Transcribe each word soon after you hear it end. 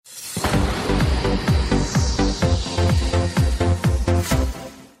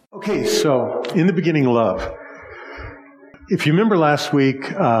Okay, so in the beginning, love. If you remember last week,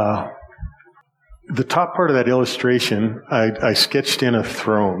 the top part of that illustration, I sketched in a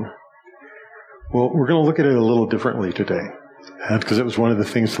throne. Well, we're going to look at it a little differently today, because it was one of the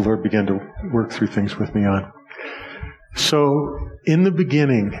things the Lord began to work through things with me on. So, in the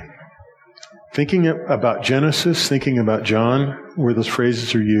beginning, thinking about Genesis, thinking about John, where those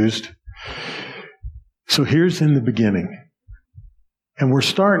phrases are used. So here's in the beginning. And we're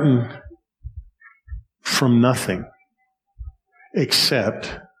starting from nothing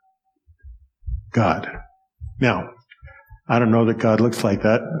except God. Now, I don't know that God looks like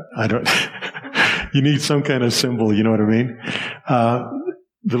that. You need some kind of symbol, you know what I mean?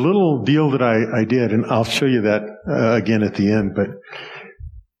 The little deal that I did, and I'll show you that again at the end, but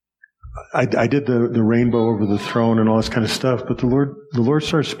I did the rainbow over the throne and all this kind of stuff, but the Lord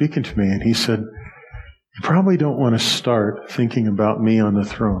started speaking to me, and He said, you probably don't want to start thinking about me on the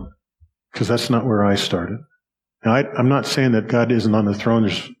throne, because that's not where I started. Now, I'm not saying that God isn't on the throne.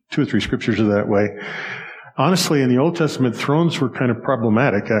 There's 2 or 3 scriptures are that way. Honestly, in the Old Testament, thrones were kind of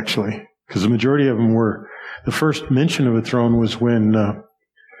problematic, actually, because the majority of them were, the first mention of a throne was when the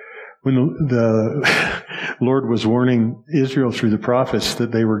Lord was warning Israel through the prophets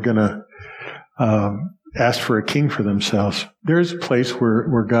that they were going to ask for a king for themselves. There's a place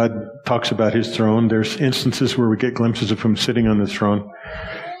where God talks about His throne. There's instances where we get glimpses of Him sitting on the throne,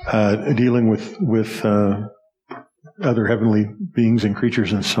 dealing with other heavenly beings and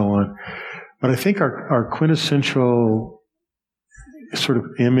creatures and so on. But I think our quintessential sort of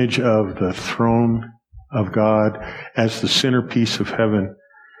image of the throne of God as the centerpiece of heaven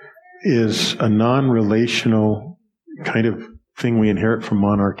is a non-relational kind of thing we inherit from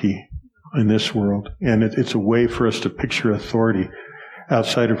monarchy in this world. And it's a way for us to picture authority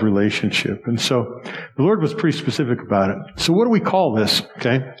outside of relationship. And so the Lord was pretty specific about it. So what do we call this?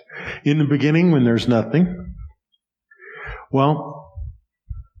 Okay. In the beginning, when there's nothing. Well,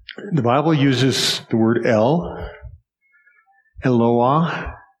 the Bible uses the word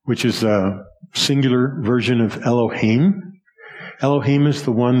Eloah, which is a singular version of Elohim. Elohim is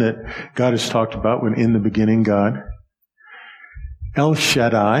the one that God has talked about when in the beginning, God. El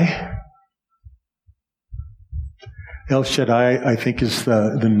Shaddai. El Shaddai, I think, is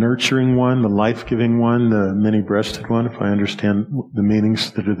the nurturing one, the life-giving one, the many-breasted one, if I understand the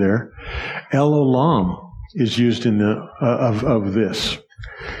meanings that are there. El Olam is used in the of this.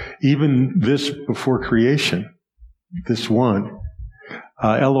 Even this before creation, this one.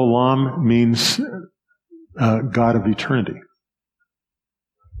 El Olam means God of eternity.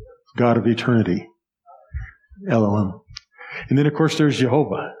 God of eternity. El Olam. And then, of course, there's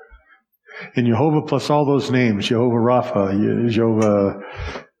Jehovah. And Jehovah plus all those names, Jehovah Rapha, Jehovah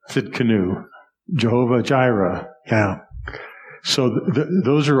Thidkenu, Jehovah Jireh. Yeah. So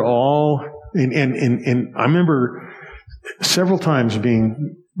those are all, and I remember several times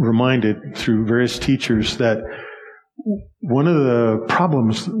being reminded through various teachers that one of the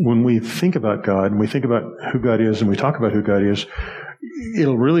problems when we think about God, and we think about who God is, and we talk about who God is,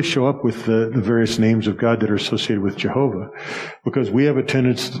 it'll really show up with the various names of God that are associated with Jehovah. Because we have a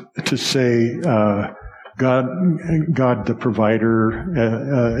tendency to say God the provider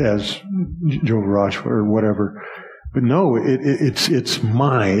as Jehovah Rapha or whatever. But no,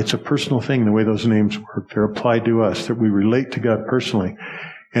 it's a personal thing, the way those names work. They're applied to us, that we relate to God personally.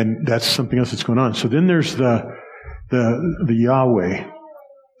 And that's something else that's going on. So then there's the Yahweh,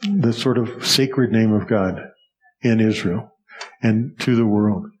 the sort of sacred name of God in Israel and to the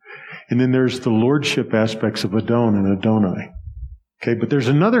world. And then there's the lordship aspects of Adon and Adonai. Okay, but there's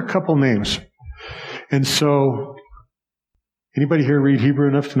another couple names. And so, anybody here read Hebrew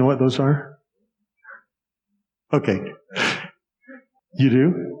enough to know what those are? Okay. You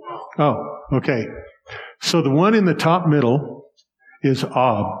do? Oh, okay. So the one in the top middle is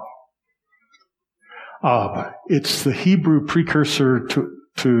Ab. Ab. It's the Hebrew precursor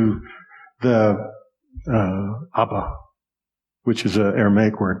to the Abba, which is an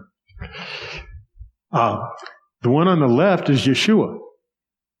Aramaic word. The one on the left is Yeshua.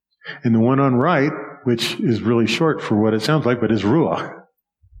 And the one on right, which is really short for what it sounds like, but is Ruach.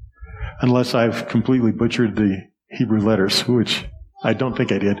 Unless I've completely butchered the Hebrew letters, which I don't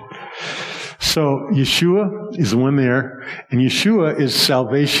think I did. So Yeshua is the one there, and Yeshua is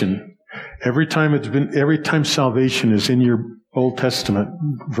salvation. Every time salvation is in your Old Testament,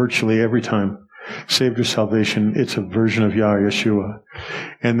 virtually every time, saved or salvation, it's a version of Yah Yeshua.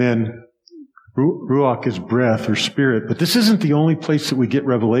 And then Ruach is breath or spirit. But this isn't the only place that we get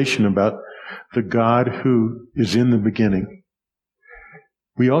revelation about the God who is in the beginning.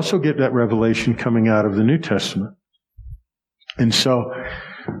 We also get that revelation coming out of the New Testament. And so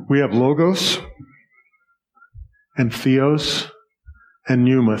We have logos and theos and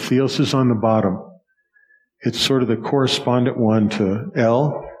pneuma. Theos is on the bottom. It's sort of the correspondent one to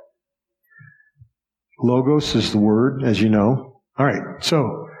El. Logos is the word, as you know. All right,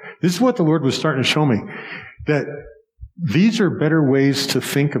 so this is what the Lord was starting to show me, that these are better ways to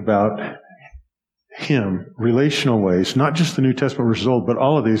think about Him, relational ways, not just the New Testament versus Old, but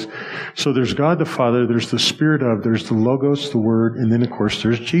all of these. So there's God the Father, there's the Spirit of, there's the Logos, the Word, and then, of course,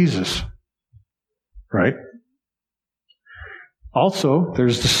 there's Jesus. Right? Also,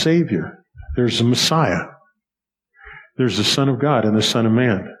 there's the Savior. There's the Messiah. There's the Son of God and the Son of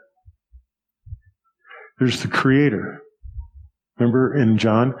Man. There's the Creator. Remember in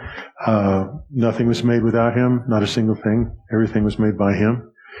John, nothing was made without Him, not a single thing. Everything was made by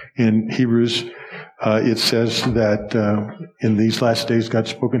Him. In Hebrews, it says that in these last days,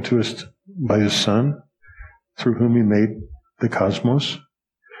 God's spoken to us by His Son, through whom He made the cosmos.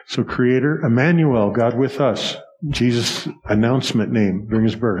 So Creator, Emmanuel, God with us, Jesus' announcement name during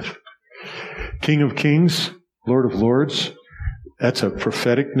His birth. King of Kings, Lord of Lords. That's a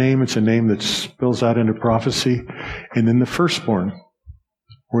prophetic name. It's a name that spills out into prophecy. And then the firstborn,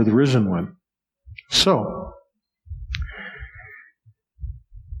 or the risen one. So,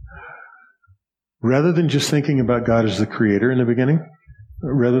 rather than just thinking about God as the Creator in the beginning,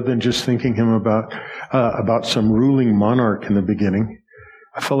 rather than just thinking Him about some ruling monarch in the beginning,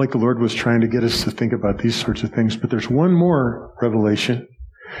 I felt like the Lord was trying to get us to think about these sorts of things. But there's one more revelation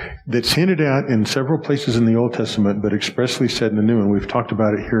that's hinted at in several places in the Old Testament, but expressly said in the New, and we've talked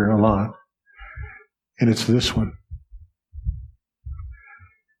about it here a lot. And it's this one.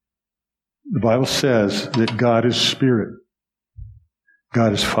 The Bible says that God is Spirit.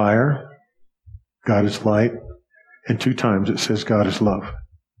 God is fire. God is light. And 2 times it says God is love.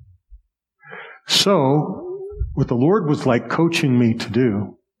 So, what the Lord was like coaching me to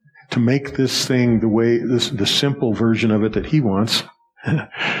do, to make this thing the simple version of it that He wants,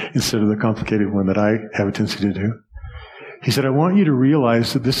 instead of the complicated one that I have a tendency to do. He said, I want you to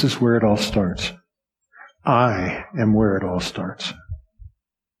realize that this is where it all starts. I am where it all starts.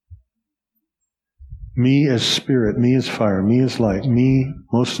 Me as Spirit, me as fire, me as light, me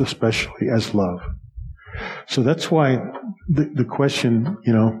most especially as love. So that's why the question,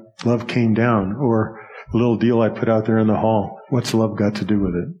 love came down, or the little deal I put out there in the hall, what's love got to do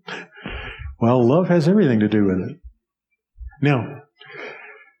with it? Well, love has everything to do with it. Now,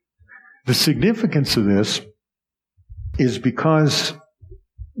 the significance of this is because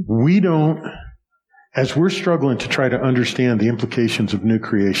we don't, as we're struggling to try to understand the implications of new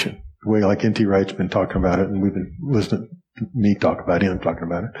creation, the way like N.T. Wright's been talking about it, and we've been listening to me talk about him talking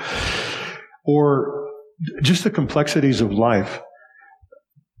about it, or just the complexities of life,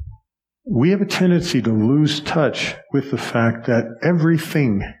 we have a tendency to lose touch with the fact that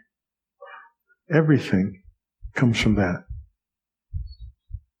everything comes from that.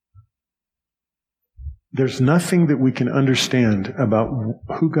 There's nothing that we can understand about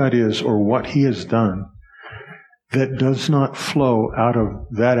who God is or what He has done that does not flow out of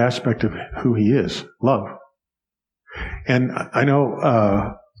that aspect of who He is, love. And I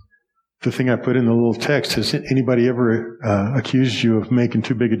know the thing I put in the little text, has anybody ever accused you of making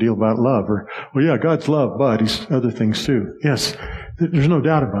too big a deal about love? Or, well, yeah, God's love, but He's other things too. Yes, there's no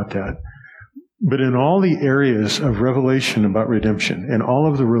doubt about that. But in all the areas of revelation about redemption, and all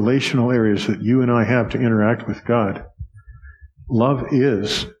of the relational areas that you and I have to interact with God, love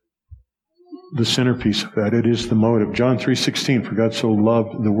is the centerpiece of that. It is the motive. John 3:16, for God so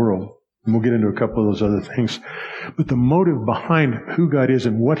loved the world. And we'll get into a couple of those other things. But the motive behind who God is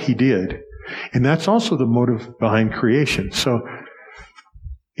and what He did, and that's also the motive behind creation. So,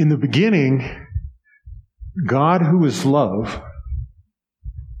 in the beginning, God, who is love,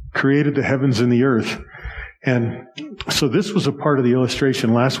 created the heavens and the earth. And so this was a part of the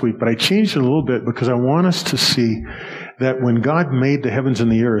illustration last week, but I changed it a little bit because I want us to see that when God made the heavens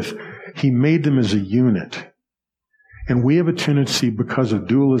and the earth, He made them as a unit. And we have a tendency, because of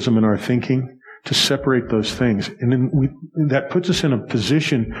dualism in our thinking, to separate those things. And then that puts us in a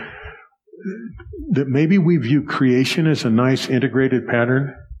position that maybe we view creation as a nice integrated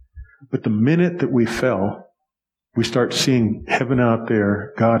pattern, but the minute that we fell, we start seeing heaven out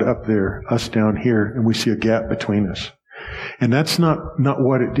there, God up there, us down here, and we see a gap between us. And that's not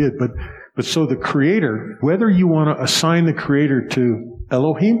what it did. But so the Creator, whether you want to assign the Creator to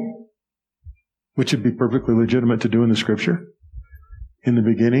Elohim, which would be perfectly legitimate to do in the Scripture, in the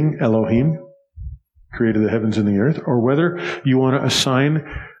beginning, Elohim created the heavens and the earth, or whether you want to assign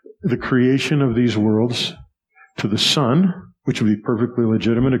the creation of these worlds to the Son, which would be perfectly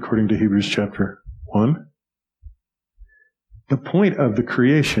legitimate according to Hebrews chapter 1, the point of the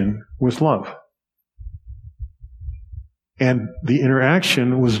creation was love. And the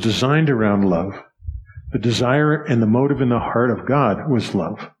interaction was designed around love. The desire and the motive in the heart of God was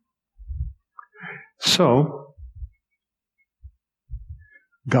love. So,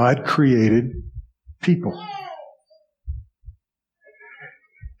 God created people.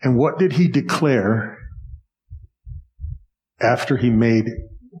 And what did he declare after he made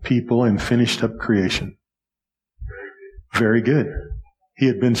people and finished up creation? Very good. He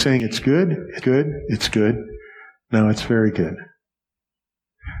had been saying it's good, it's good, it's good. Now it's very good.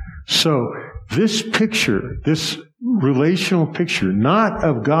 So this picture, this relational picture, not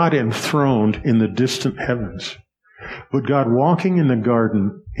of God enthroned in the distant heavens, but God walking in the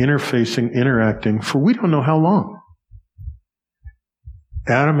garden, interfacing, interacting for we don't know how long.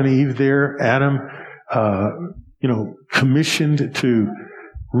 Adam and Eve there, Adam, commissioned to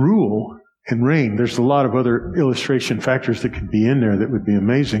rule and reign. There's a lot of other illustration factors that could be in there that would be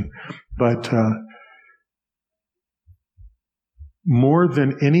amazing. But more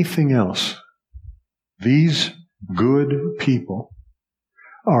than anything else, these good people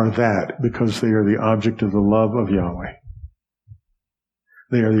are that because they are the object of the love of Yahweh.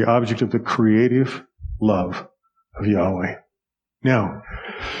 They are the object of the creative love of Yahweh. Now,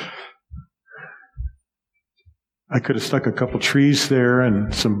 I could have stuck a couple trees there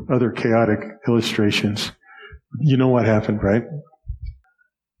and some other chaotic illustrations. You know what happened, right?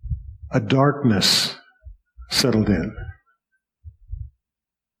 A darkness settled in.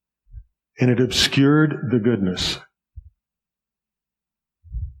 And it obscured the goodness.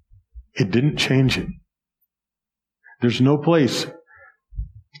 It didn't change it. There's no place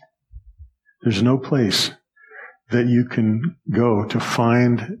that you can go to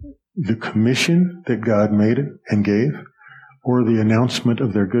find the commission that God made and gave, or the announcement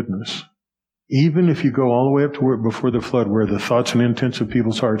of their goodness. Even if you go all the way up to where, before the flood, where the thoughts and intents of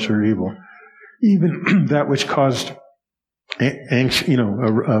people's hearts are evil, even that which caused a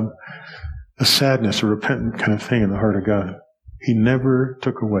sadness, a repentant kind of thing in the heart of God, he never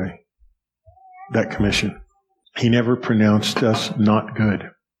took away that commission. He never pronounced us not good.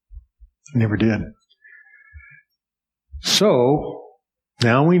 He never did. So,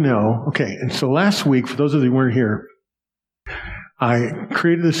 now we know, okay, and so last week, for those of you who weren't here, I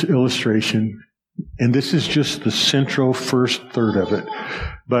created this illustration, and this is just the central first third of it.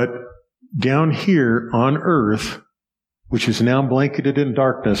 But down here on earth, which is now blanketed in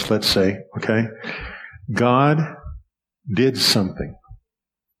darkness, let's say, okay, God did something.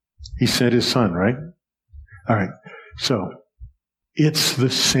 He sent his son, right? All right. So, it's the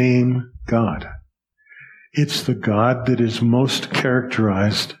same God. It's the God that is most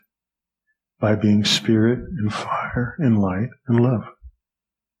characterized by being spirit and fire and light and love.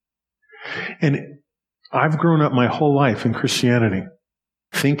 And I've grown up my whole life in Christianity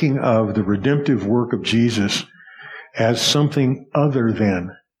thinking of the redemptive work of Jesus as something other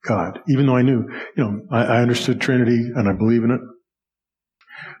than God, even though I knew, I understood Trinity and I believe in it.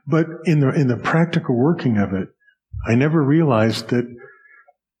 But in the practical working of it, I never realized that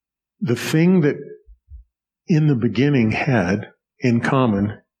the thing that in the beginning had in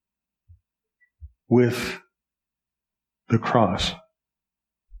common with the cross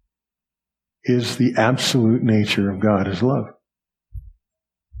is the absolute nature of God as love.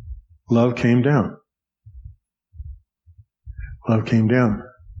 Love came down. Love came down.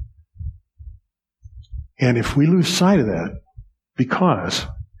 And if we lose sight of that, because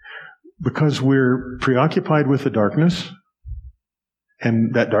we're preoccupied with the darkness,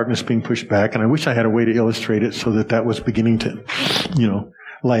 and that darkness being pushed back, and I wish I had a way to illustrate it so that was beginning to,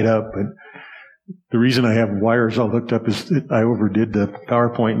 light up. But the reason I have wires all hooked up is that I overdid the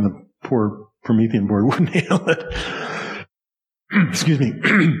PowerPoint and the poor Promethean board wouldn't handle it. Excuse me.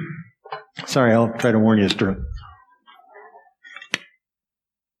 Sorry, I'll try to warn you, Stuart.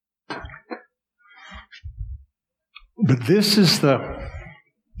 But this is the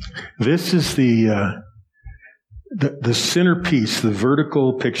centerpiece, the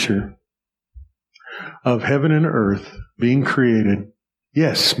vertical picture of heaven and earth being created.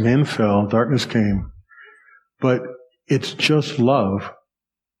 Yes, men fell, darkness came, but it's just love.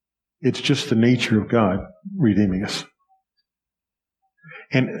 It's just the nature of God redeeming us.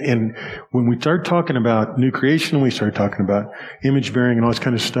 And when we start talking about new creation, we start talking about image bearing and all this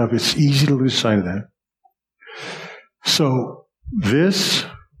kind of stuff, it's easy to lose sight of that. So this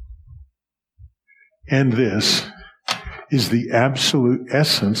and this is the absolute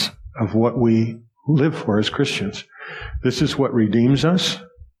essence of what we live for as Christians. This is what redeems us.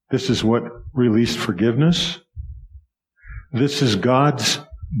 This is what released forgiveness. This is God's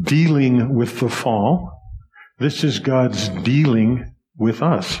dealing with the fall. This is God's dealing with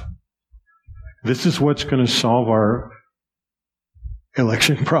us. This is what's going to solve our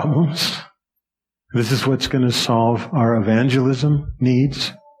election problems. This is what's going to solve our evangelism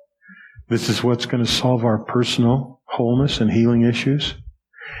needs. This is what's going to solve our personal wholeness and healing issues.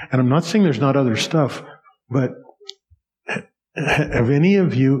 And I'm not saying there's not other stuff, but have any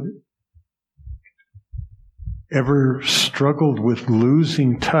of you ever struggled with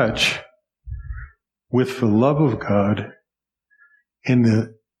losing touch with the love of God in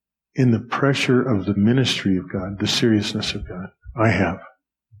the pressure of the ministry of God, the seriousness of God? I have.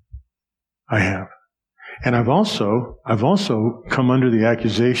 And I've also come under the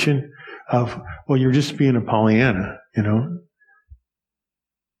accusation of, well, you're just being a Pollyanna, you know.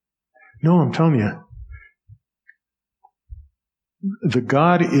 No, I'm telling you, the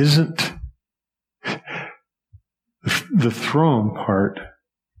God isn't, the throne part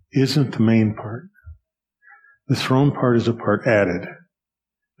isn't the main part. The throne part is a part added.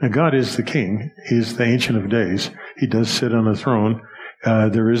 Now, God is the king. He's the Ancient of Days. He does sit on the throne.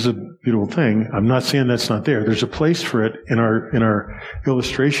 There is a beautiful thing. I'm not saying that's not there. There's a place for it in our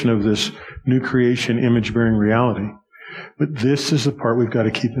illustration of this new creation, image-bearing reality. But this is the part we've got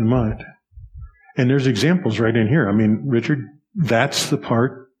to keep in mind. And there's examples right in here. I mean, Richard, that's the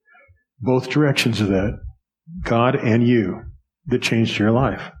part, both directions of that, God and you, that changed your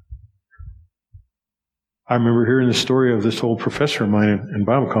life. I remember hearing the story of this old professor of mine in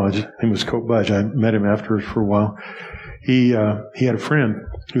Bible college. His name was Cope Budge. I met him afterwards for a while. He had a friend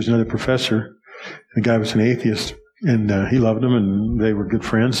who was another professor. The guy was an atheist, and he loved him, and they were good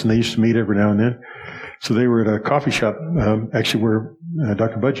friends, and they used to meet every now and then. So they were at a coffee shop, actually where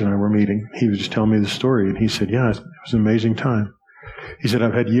Dr. Budge and I were meeting. He was just telling me the story, and he said, yeah, it was an amazing time. He said,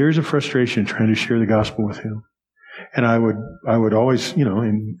 I've had years of frustration trying to share the gospel with him. And I would always, you know,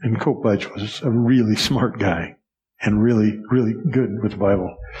 and Cope Budge was a really smart guy and really, really good with the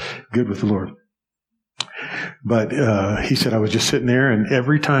Bible, good with the Lord. But he said I was just sitting there, and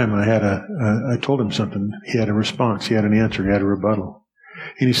every time I told him something, he had a response, he had an answer, he had a rebuttal.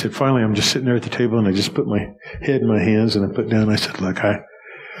 And he said, finally, I'm just sitting there at the table, and I just put my head in my hands, and I put down, I said, look,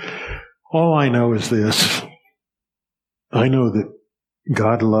 all I know is this. I know that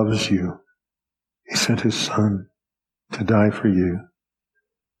God loves you. He sent his son to die for you.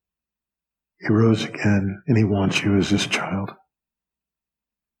 He rose again, and he wants you as his child.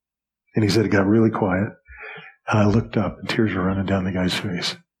 And he said it got really quiet, and I looked up, and tears were running down the guy's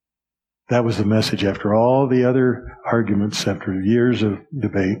face. That was the message after all the other arguments, after years of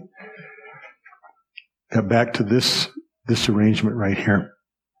debate. Got back to this arrangement right here.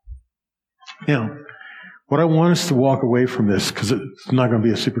 Now, what I want us to walk away from this, because it's not going to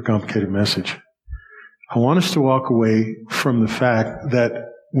be a super complicated message, I want us to walk away from the fact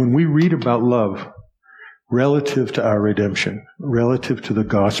that when we read about love relative to our redemption, relative to the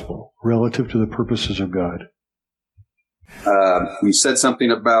gospel, relative to the purposes of God. You said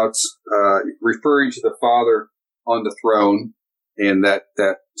something about referring to the Father on the throne, and that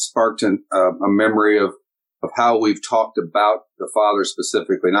sparked a memory of how we've talked about the Father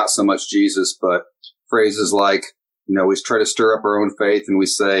specifically, not so much Jesus, but phrases like, you know, we try to stir up our own faith and we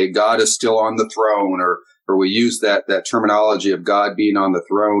say, God is still on the throne, or we use that terminology of God being on the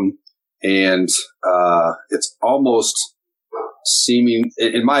throne. And it's almost seeming,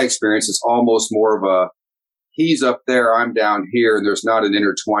 in my experience, it's almost more of a, he's up there, I'm down here, and there's not an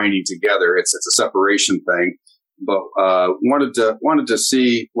intertwining together. It's a separation thing. But wanted to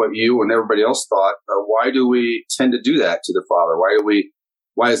see what you and everybody else thought. Why do we tend to do that to the Father?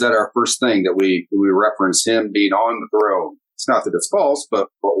 Why is that our first thing that we reference him being on the throne? It's not that it's false, but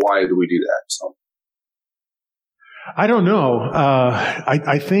why do we do that? So I don't know.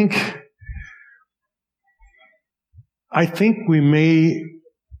 I think we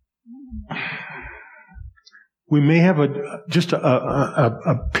may have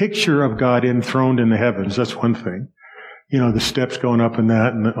a picture of God enthroned in the heavens. That's one thing. You know, the steps going up and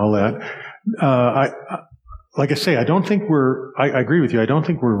that and all that. Like I say, I don't think I agree with you. I don't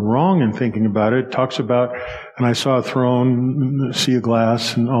think we're wrong in thinking about it. It talks about, and I saw a throne, a sea of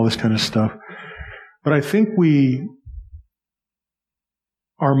glass, and all this kind of stuff. But I think we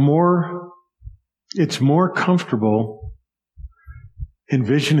are it's more comfortable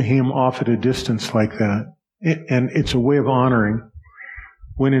envisioning him off at a distance like that. And it's a way of honoring,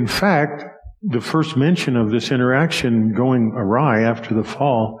 when in fact, the first mention of this interaction going awry after the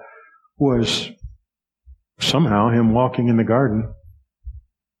fall was somehow him walking in the garden.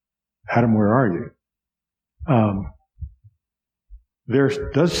 Adam, where are you? There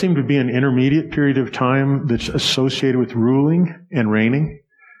does seem to be an intermediate period of time that's associated with ruling and reigning.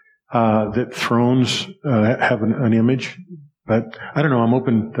 that thrones have an image. But I don't know. I'm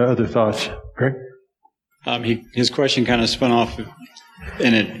open to other thoughts. Greg? His question kind of spun off,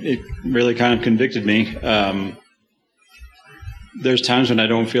 and it really kind of convicted me. There's times when I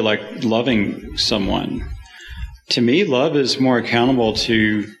don't feel like loving someone. To me, love is more accountable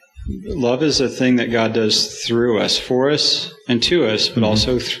to... Love is a thing that God does through us, for us, and to us, but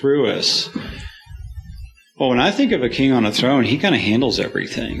also through us. Well, when I think of a king on a throne, he kind of handles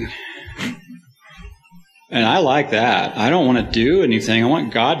everything. And I like that. I don't want to do anything. I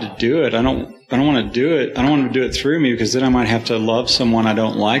want God to do it. I don't want to do it. I don't want him to do it through me, because then I might have to love someone I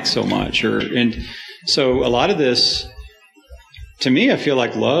don't like so much. And so a lot of this, to me, I feel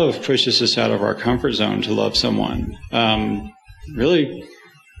like love pushes us out of our comfort zone to love someone. Really,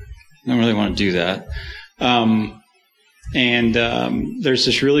 I don't really want to do that. There's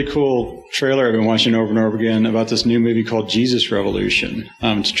this really cool trailer I've been watching over and over again about this new movie called Jesus Revolution.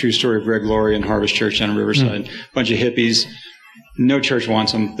 It's a true story of Greg Laurie and Harvest Church down in Riverside. A bunch of hippies. No church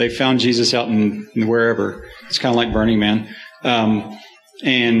wants them. They found Jesus out in wherever. It's kind of like Burning Man.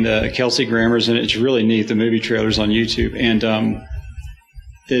 Kelsey Grammer's in it. It's really neat. The movie trailer's on YouTube. And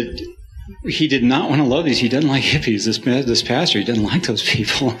he did not want to love these. He doesn't like hippies. This pastor, he doesn't like those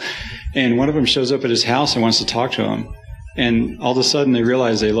people. And one of them shows up at his house and wants to talk to him. And all of a sudden they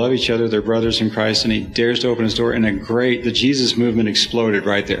realize they love each other. They're brothers in Christ. And he dares to open his door. And the Jesus movement exploded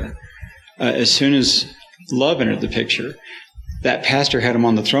right there. As soon as love entered the picture, that pastor had him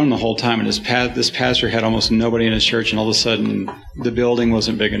on the throne the whole time. And this pastor had almost nobody in his church. And all of a sudden the building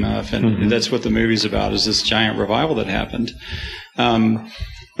wasn't big enough. And that's what the movie's about, is this giant revival that happened.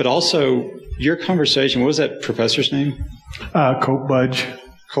 But also, your conversation, what was that professor's name? Colt Budge.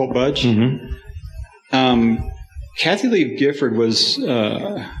 Colt Budge? Kathy Lee Gifford was,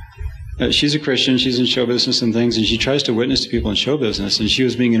 she's a Christian, she's in show business and things, and she tries to witness to people in show business, and she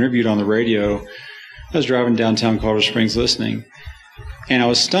was being interviewed on the radio. I was driving downtown Colorado Springs listening, and I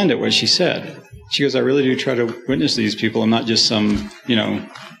was stunned at what she said. She goes, I really do try to witness to these people. I'm not just some,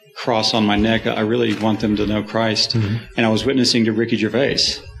 cross on my neck. I really want them to know Christ. And I was witnessing to Ricky Gervais,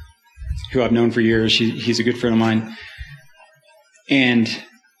 who I've known for years. He's a good friend of mine. And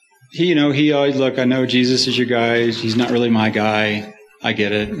he always, look, I know Jesus is your guy. He's not really my guy. I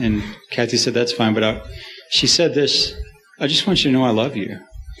get it. And Kathy said, that's fine. But she said this, I just want you to know I love you.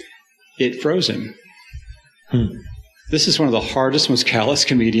 It froze him. This is one of the hardest, most callous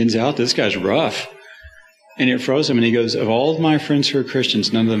comedians out. This guy's rough. And it froze him, and he goes, of all of my friends who are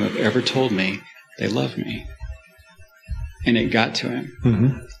Christians, none of them have ever told me they love me. And it got to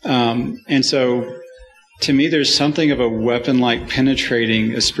him. And so, to me, there's something of a weapon-like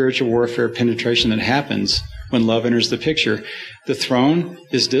penetrating, a spiritual warfare penetration that happens when love enters the picture. The throne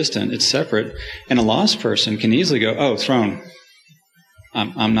is distant, it's separate, and a lost person can easily go, oh, throne,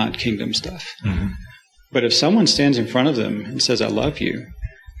 I'm not kingdom stuff. But if someone stands in front of them and says, I love you,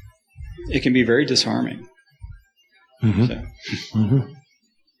 it can be very disarming.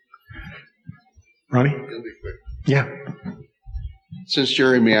 Ronnie? Yeah. Since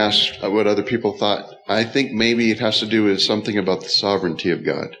Jeremy asked what other people thought, I think maybe it has to do with something about the sovereignty of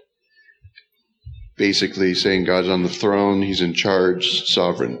God. Basically saying God's on the throne, he's in charge,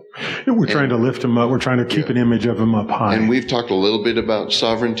 sovereign. We're trying to lift him up. We're trying to keep an image of him up high. And we've talked a little bit about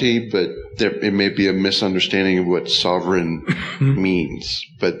sovereignty, but it may be a misunderstanding of what sovereign means.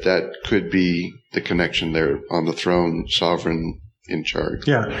 But that could be the connection there, on the throne, sovereign, in charge.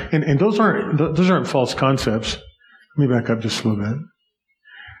 Yeah, and those aren't false concepts. Let me back up just a little bit.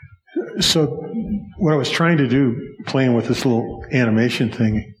 So what I was trying to do, playing with this little animation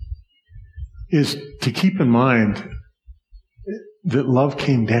thing, is to keep in mind that love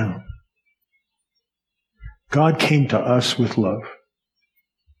came down. God came to us with love.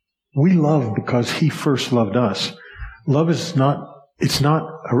 We love because he first loved us. Love is not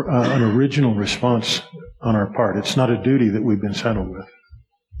an original response on our part. It's not a duty that we've been saddled with.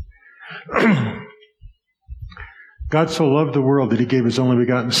 God so loved the world that he gave his only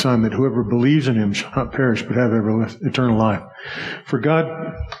begotten Son, that whoever believes in him shall not perish but have eternal life. For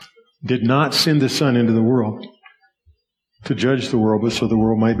God did not send the Son into the world to judge the world, but so the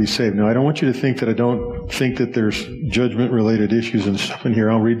world might be saved. Now, I don't want you to think that I don't think that there's judgment-related issues and stuff in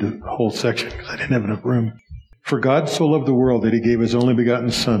here. I'll read the whole section because I didn't have enough room. For God so loved the world that he gave his only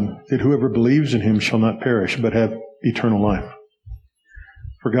begotten Son, that whoever believes in him shall not perish, but have eternal life.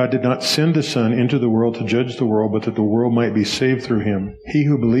 For God did not send the Son into the world to judge the world, but that the world might be saved through him. He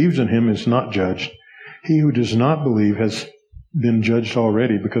who believes in him is not judged. He who does not believe has been judged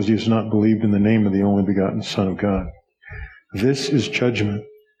already, because he has not believed in the name of the only begotten Son of God. This is judgment,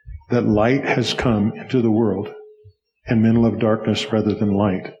 that light has come into the world, and men love darkness rather than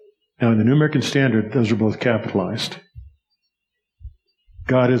light, Now, in the New American Standard, those are both capitalized.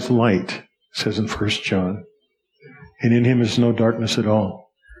 God is light, it says in 1 John, and in him is no darkness at all.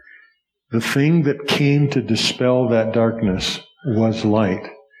 The thing that came to dispel that darkness was light.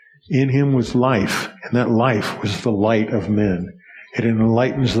 In him was life, and that life was the light of men. It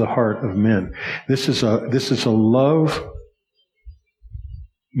enlightens the heart of men. This is a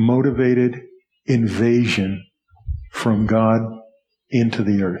love-motivated invasion from God into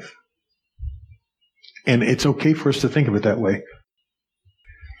the earth. And it's okay for us to think of it that way.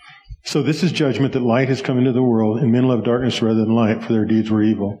 So this is judgment, that light has come into the world, and men love darkness rather than light, for their deeds were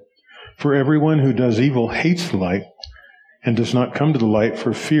evil. For everyone who does evil hates the light, and does not come to the light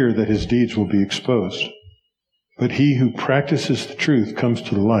for fear that his deeds will be exposed. But he who practices the truth comes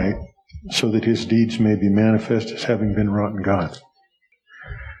to the light, so that his deeds may be manifest as having been wrought in God.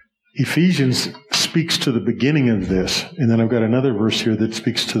 Ephesians speaks to the beginning of this, and then I've got another verse here that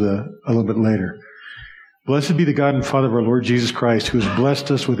speaks to a little bit later. Blessed be the God and Father of our Lord Jesus Christ, who has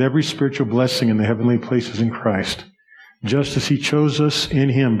blessed us with every spiritual blessing in the heavenly places in Christ, just as he chose us in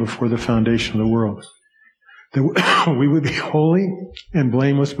him before the foundation of the world, that we would be holy and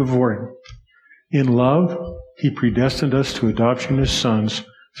blameless before him. In love, he predestined us to adoption as sons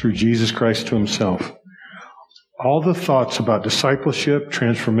through Jesus Christ to himself. All the thoughts about discipleship,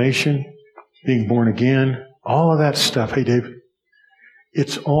 transformation, being born again, all of that stuff, hey Dave,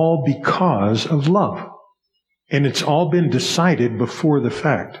 it's all because of love. And it's all been decided before the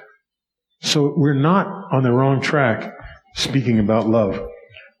fact. So we're not on the wrong track speaking about love.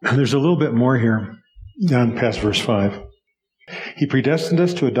 There's a little bit more here down past verse 5. He predestined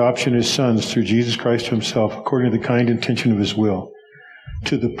us to adoption as sons through Jesus Christ himself, according to the kind intention of his will,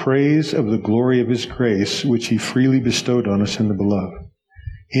 to the praise of the glory of his grace, which he freely bestowed on us in the beloved.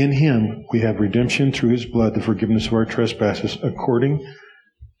 In him we have redemption through his blood, the forgiveness of our trespasses, according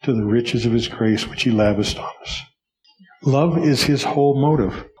to the riches of his grace, which he lavished on us. Love is his whole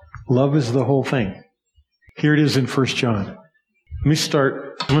motive. Love is the whole thing. Here it is in 1 John. Let me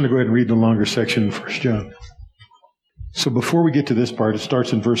start. I'm going to go ahead and read the longer section in 1 John. So before we get to this part, it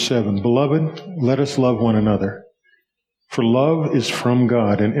starts in verse 7. Beloved, let us love one another. For love is from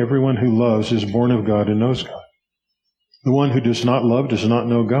God, and everyone who loves is born of God and knows God. The one who does not love does not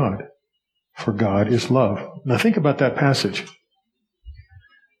know God, for God is love. Now think about that passage.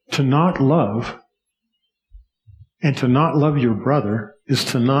 To not love and to not love your brother is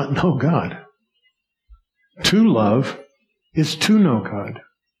to not know God. To love is to know God.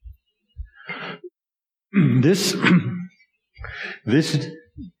 This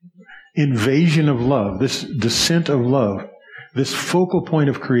invasion of love, this descent of love, this focal point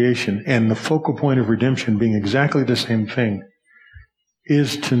of creation and the focal point of redemption being exactly the same thing,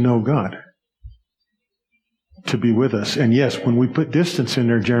 is to know God, to be with us. And yes, when we put distance in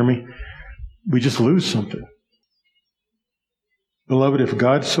there, Jeremy, we just lose something. Beloved, if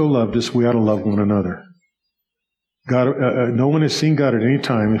God so loved us, we ought to love one another. God, no one has seen God at any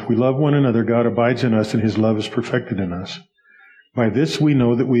time. If we love one another, God abides in us, and his love is perfected in us. By this we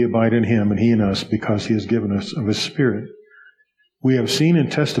know that we abide in him, and he in us, because he has given us of his Spirit. We have seen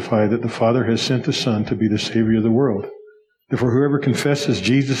and testify that the Father has sent the Son to be the Savior of the world. Therefore, whoever confesses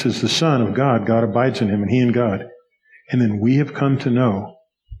Jesus as the Son of God, God abides in him, and he in God. And then we have come to know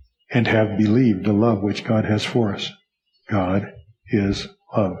and have believed the love which God has for us. God is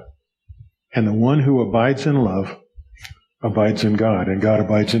love. And the one who abides in love abides in God, and God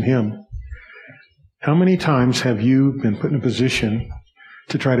abides in him. How many times have you been put in a position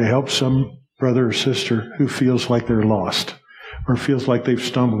to try to help some brother or sister who feels like they're lost, or feels like they've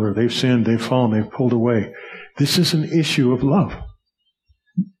stumbled, or they've sinned, they've fallen, they've pulled away? This is an issue of love.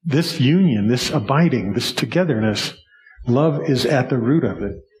 This union, this abiding, this togetherness, love is at the root of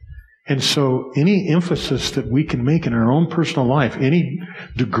it. And so any emphasis that we can make in our own personal life, any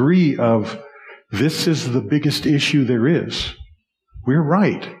degree of this is the biggest issue there is, we're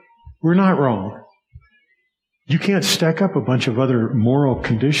right. We're not wrong. You can't stack up a bunch of other moral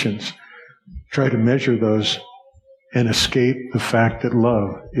conditions, try to measure those, and escape the fact that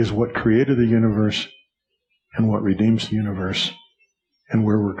love is what created the universe and what redeems the universe and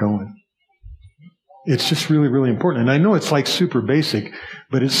where we're going. It's just really, really important. And I know it's like super basic,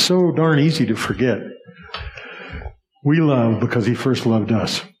 but it's so darn easy to forget. We love because he first loved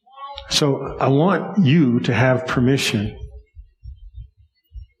us. So I want you to have permission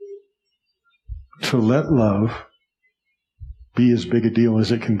to let love be as big a deal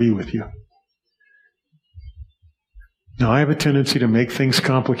as it can be with you. Now, I have a tendency to make things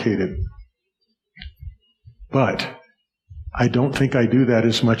complicated, but I don't think I do that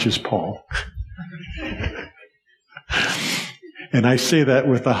as much as Paul. And I say that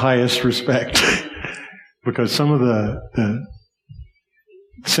with the highest respect because some of the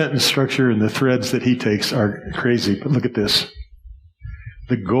sentence structure and the threads that he takes are crazy. But look at this.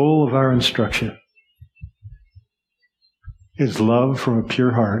 The goal of our instruction is love from a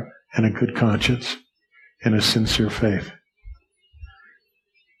pure heart and a good conscience and a sincere faith.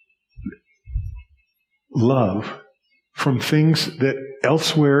 Love from things that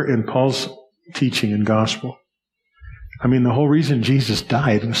elsewhere in Paul's teaching and gospel. I mean, the whole reason Jesus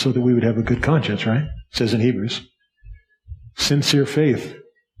died was so that we would have a good conscience, right? It says in Hebrews. Sincere faith.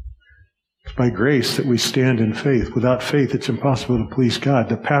 It's by grace that we stand in faith. Without faith, it's impossible to please God.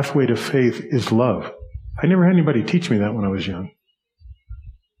 The pathway to faith is love. I never had anybody teach me that when I was young.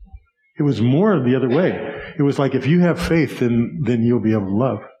 It was more the other way. It was like, if you have faith, then you'll be able to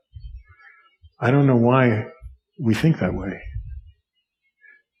love. I don't know why we think that way.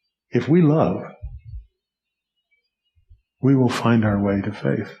 If we love, we will find our way to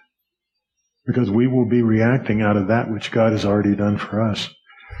faith. Because we will be reacting out of that which God has already done for us.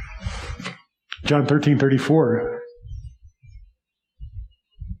 John 13:34.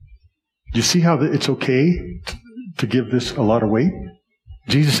 Do you see how it's okay to give this a lot of weight?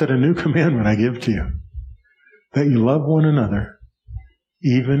 Jesus said, a new commandment I give to you, that you love one another,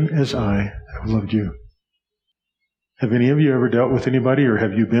 even as I have loved you. Have any of you ever dealt with anybody, or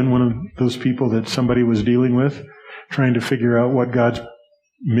have you been one of those people that somebody was dealing with, trying to figure out what God's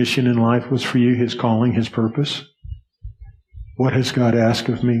mission in life was for you, His calling, His purpose? What has God asked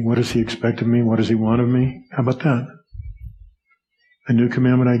of me? What does He expect of me? What does He want of me? How about that? A new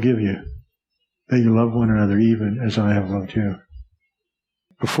commandment I give you, that you love one another even as I have loved you.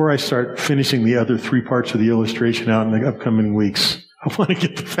 Before I start finishing the other three parts of the illustration out in the upcoming weeks, I want to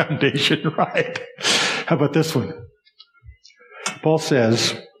get the foundation right. How about this one? Paul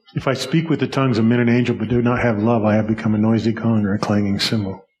says, if I speak with the tongues of men and angels but do not have love, I have become a noisy gong or a clanging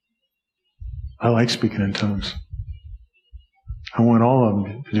cymbal. I like speaking in tongues. I want all of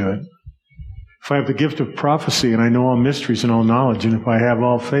them to do it. If I have the gift of prophecy and I know all mysteries and all knowledge, and if I have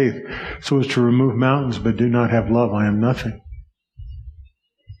all faith so as to remove mountains but do not have love, I am nothing.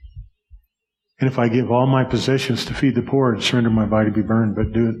 And if I give all my possessions to feed the poor and surrender my body to be burned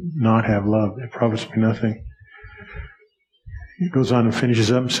but do not have love, it profits me nothing. He goes on and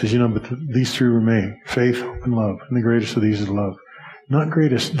finishes up and says, but these three remain: faith, hope, and love. And the greatest of these is love. Not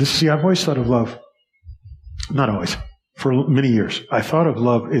greatest. I've always thought of love. Not always. For many years, I thought of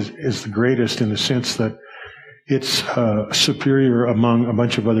love as the greatest in the sense that it's superior among a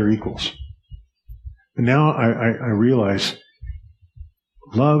bunch of other equals. But now I realize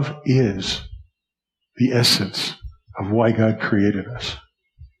love is the essence of why God created us.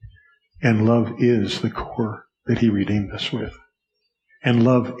 And love is the core that He redeemed us with. And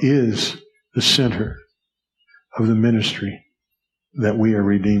love is the center of the ministry that we are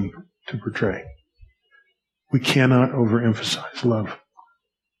redeemed to portray. We cannot overemphasize love.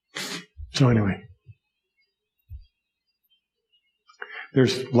 So anyway,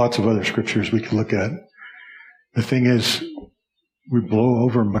 there's lots of other scriptures we could look at. The thing is, we blow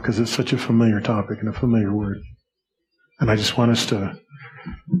over them because it's such a familiar topic and a familiar word. And I just want us to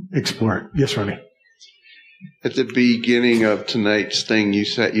explore it. Yes, Ronnie? At the beginning of tonight's thing, you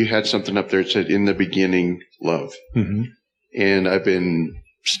said you had something up there that said, in the beginning, love. Mm-hmm. And I've been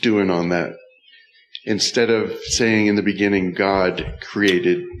stewing on that. Instead of saying in the beginning God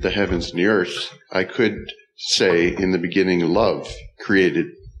created the heavens and the earth, I could say in the beginning love created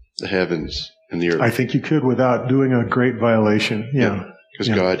the heavens and the earth. I think you could without doing a great violation. Yeah.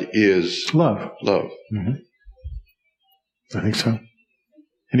 Because God is love. Love. Mm-hmm. I think so.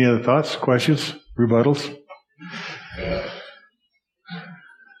 Any other thoughts, questions, rebuttals?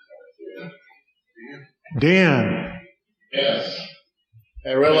 Dan. Yes.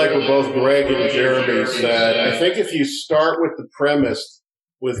 I really like what both Greg and Jeremy said. I think if you start with the premise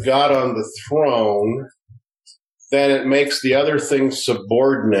with God on the throne, then it makes the other things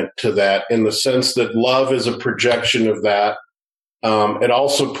subordinate to that in the sense that love is a projection of that. It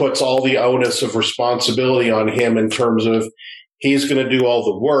also puts all the onus of responsibility on Him in terms of He's going to do all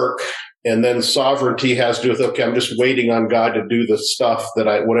the work, and then sovereignty has to do with, okay, I'm just waiting on God to do the stuff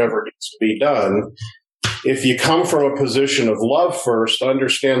whatever needs to be done. If you come from a position of love first,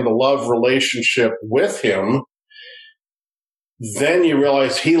 understand the love relationship with Him, then you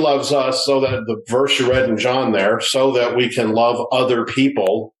realize He loves us, so that the verse you read in John there, so that we can love other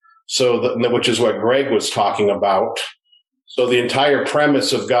people, which is what Greg was talking about. So the entire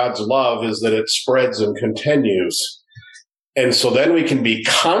premise of God's love is that it spreads and continues. And so then we can be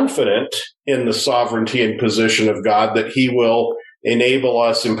confident in the sovereignty and position of God that He will enable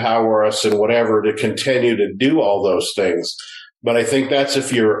us, empower us, and whatever to continue to do all those things. But I think that's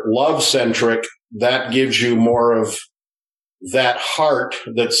if you're love-centric, that gives you more of that heart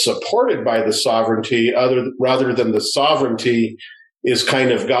that's supported by the sovereignty, rather than the sovereignty is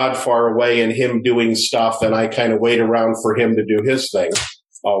kind of God far away and him doing stuff, and I kind of wait around for him to do his thing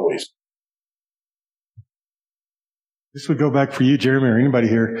always. This would go back for you, Jeremy, or anybody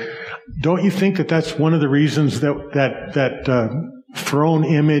here. Don't you think that that's one of the reasons that throne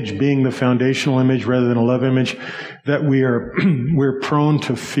image being the foundational image rather than a love image, that we're prone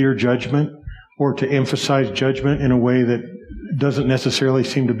to fear judgment or to emphasize judgment in a way that doesn't necessarily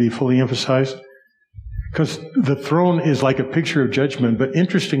seem to be fully emphasized? Because the throne is like a picture of judgment. But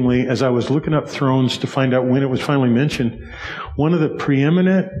interestingly, as I was looking up thrones to find out when it was finally mentioned, one of the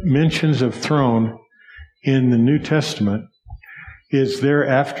preeminent mentions of throne in the New Testament is there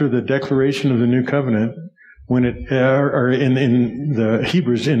after the declaration of the New Covenant, when it, or in the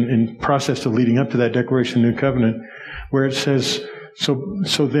Hebrews, in process of leading up to that declaration of the New Covenant, where it says,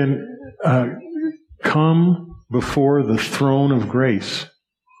 so then come before the throne of grace.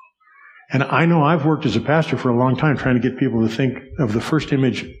 And I know I've worked as a pastor for a long time trying to get people to think of the first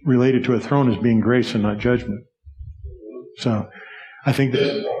image related to a throne as being grace and not judgment. So I think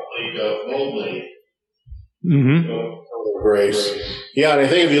that... Grace. Yeah, and I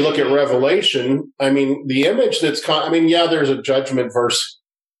think if you look at Revelation, I mean, the image that's... there's a judgment verse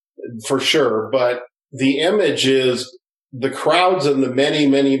for sure, but the image is the crowds and the many,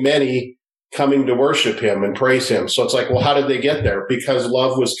 many, many coming to worship him and praise him. So it's like, well, how did they get there? Because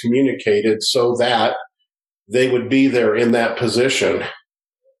love was communicated so that they would be there in that position.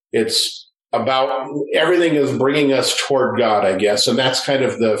 It's about everything is bringing us toward God, I guess. And that's kind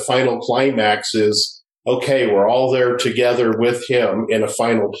of the final climax is, okay, we're all there together with him in a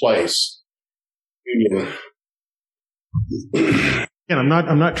final place. And I'm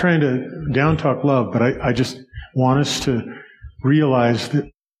not trying to down talk love, but I just want us to realize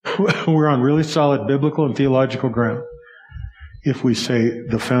that we're on really solid biblical and theological ground if we say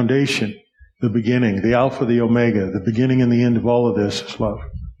the foundation, the beginning, the Alpha, the Omega, the beginning and the end of all of this is love.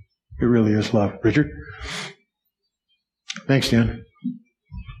 It really is love. Richard? Thanks, Dan.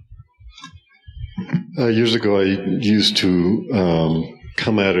 Years ago, I used to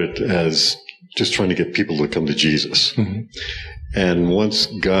come at it as just trying to get people to come to Jesus. Mm-hmm. And once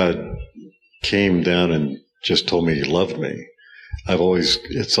God came down and just told me he loved me,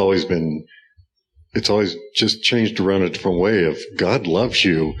 it's always just changed around a different way of God loves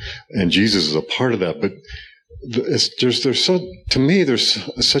you and Jesus is a part of that. But to me,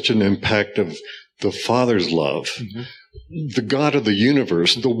 there's such an impact of the Father's love, mm-hmm. the God of the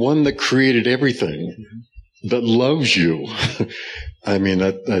universe, the one that created everything, mm-hmm. that loves you. I mean,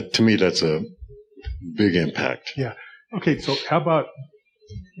 that to me, that's a big impact. Yeah. Okay. So how about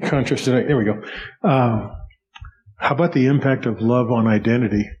contrast tonight? There we go. How about the impact of love on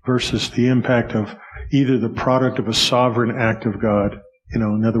identity versus the impact of either the product of a sovereign act of God?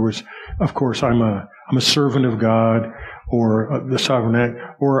 In other words, of course, I'm a servant of God, or the sovereign act,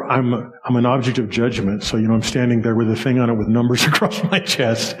 or I'm an object of judgment. So, I'm standing there with a thing on it with numbers across my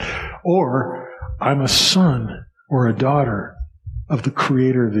chest, or I'm a son or a daughter of the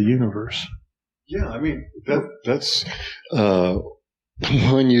creator of the universe. Yeah, I mean, that's,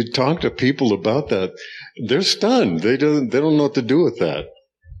 when you talk to people about that, they're stunned. They don't know what to do with that.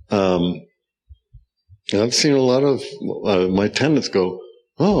 I've seen a lot of my tenants go,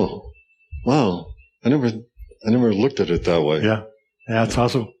 "Oh, wow! I never looked at it that way." Yeah, that's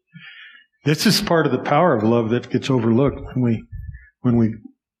awesome. This is part of the power of love that gets overlooked when we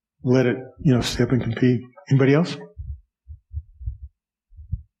let it, step and compete. Anybody else?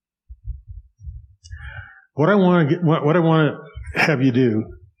 What I want to have you do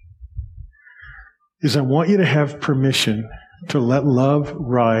is I want you to have permission to let love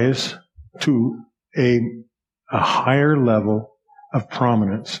rise to a higher level of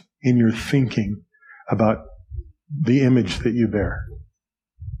prominence in your thinking about the image that you bear,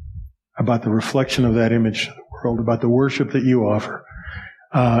 about the reflection of that image to the world, about the worship that you offer.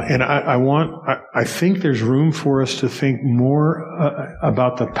 And I think there's room for us to think more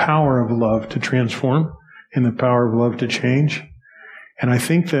about the power of love to transform and the power of love to change. And I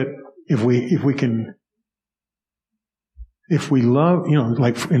think that if we love,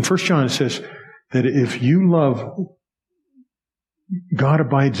 like in 1 John it says that if you love, God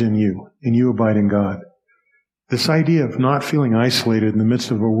abides in you and you abide in God. This idea of not feeling isolated in the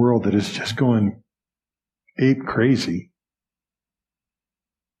midst of a world that is just going ape crazy.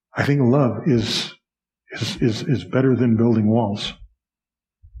 I think love is better than building walls.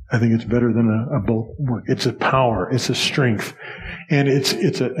 I think it's better than a bulwark. It's a power. It's a strength. And it's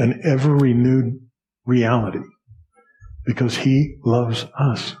an ever renewed reality. because He loves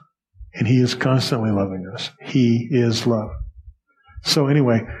us. And He is constantly loving us. He is love. So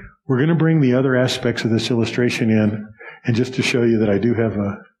anyway, we're going to bring the other aspects of this illustration in, and just to show you that I do have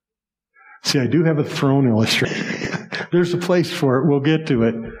a throne illustration. There's a place for it. We'll get to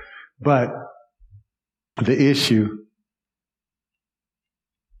it. But the issue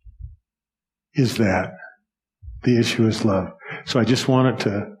is that. The issue is love. So I just wanted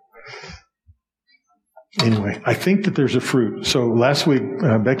to... Anyway, I think that there's a fruit. So last week,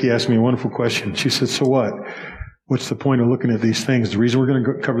 Becky asked me a wonderful question. She said, so what? What's the point of looking at these things? The reason we're going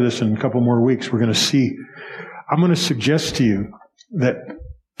to cover this in a couple more weeks, we're going to see. I'm going to suggest to you that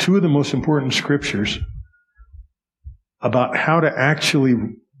two of the most important scriptures about how to actually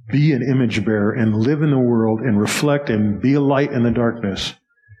be an image bearer and live in the world and reflect and be a light in the darkness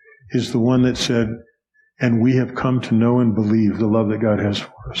is the one that said, and we have come to know and believe the love that God has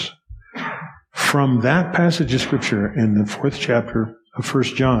for us. From that passage of Scripture in the 4th chapter of 1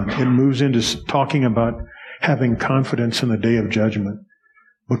 John, it moves into talking about having confidence in the day of judgment,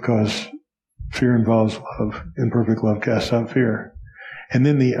 because fear involves love, and perfect love casts out fear. And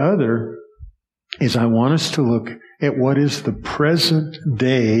then the other is I want us to look at what is the present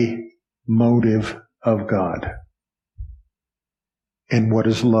day motive of God. And what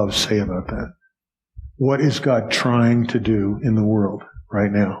does love say about that? What is God trying to do in the world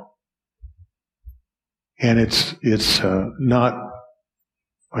right now? And it's not,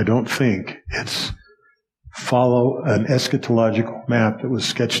 I don't think, it's follow an eschatological map that was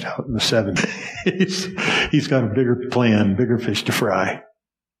sketched out in the 70s. He's got a bigger plan, bigger fish to fry,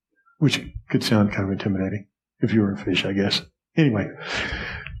 which could sound kind of intimidating if you were a fish, I guess. Anyway,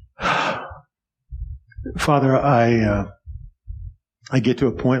 Father, I get to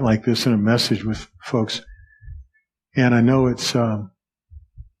a point like this in a message with folks, and I know it's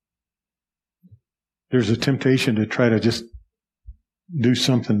there's a temptation to try to just do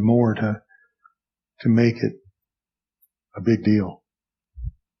something more to make it a big deal.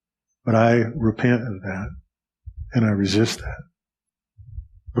 But I repent of that, and I resist that,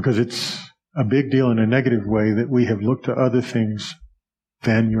 because it's a big deal in a negative way that we have looked to other things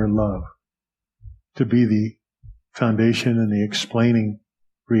than your love to be the foundation and the explaining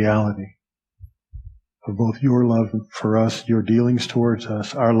reality of both your love for us, your dealings towards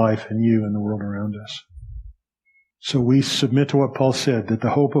us, our life, and you and the world around us. So we submit to what Paul said, that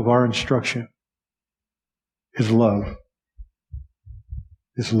the hope of our instruction is love.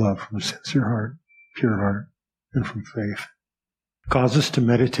 Is love from a sincere heart, pure heart, and from faith. Cause us to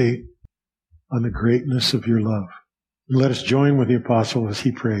meditate on the greatness of your love. And let us join with the apostle as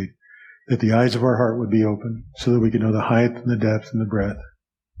he prayed, that the eyes of our heart would be open so that we could know the height and the depth and the breadth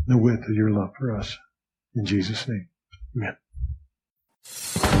and the width of your love for us. In Jesus' name, amen.